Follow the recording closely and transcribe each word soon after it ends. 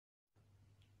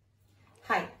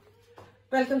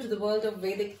Welcome to the world of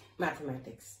Vedic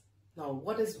mathematics. Now,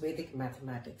 what is Vedic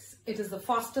mathematics? It is the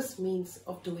fastest means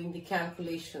of doing the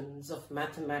calculations of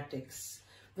mathematics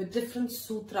with different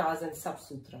sutras and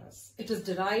sub-sutras. It is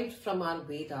derived from our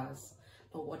Vedas.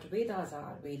 Now, what Vedas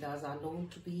are known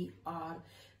to be our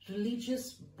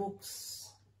religious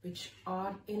books which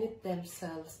are in it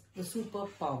themselves the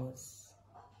superpowers.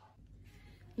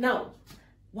 Now,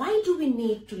 why do we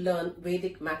need to learn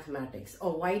Vedic mathematics,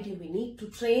 or why do we need to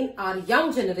train our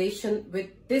young generation with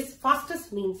this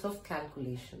fastest means of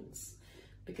calculations?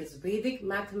 Because Vedic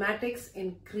mathematics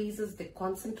increases the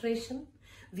concentration.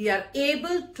 We are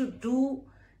able to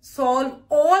solve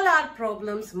all our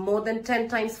problems more than 10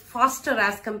 times faster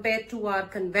as compared to our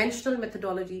conventional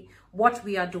methodology, what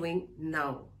we are doing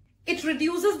now. It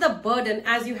reduces the burden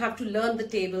as you have to learn the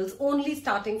tables only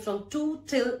starting from 2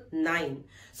 till 9.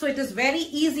 So it is very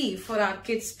easy for our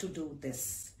kids to do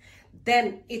this.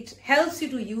 Then it helps you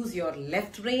to use your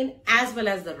left brain as well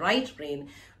as the right brain,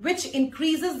 which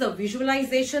increases the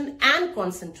visualization and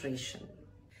concentration.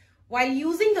 While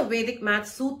using the Vedic math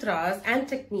sutras and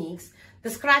techniques,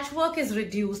 the scratch work is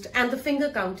reduced and the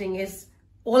finger counting is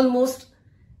almost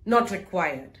not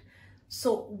required.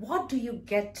 So what do you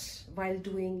get while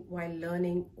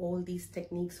learning all these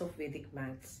techniques of Vedic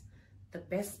maths? The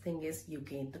best thing is you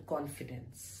gain the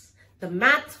confidence. The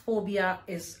math phobia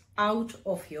is out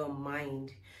of your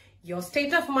mind. Your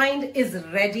state of mind is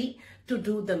ready to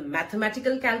do the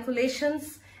mathematical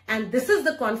calculations, and this is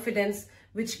the confidence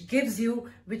which takes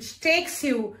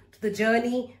you to the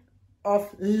journey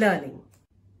of learning.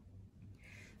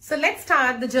 So let's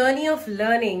start the journey of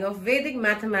learning of Vedic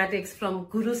mathematics from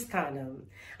Guru Sthanam.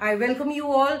 I welcome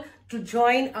you all to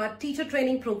join our teacher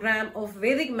training program of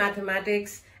Vedic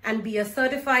mathematics and be a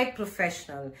certified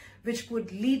professional, which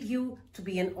would lead you to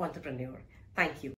be an entrepreneur. Thank you.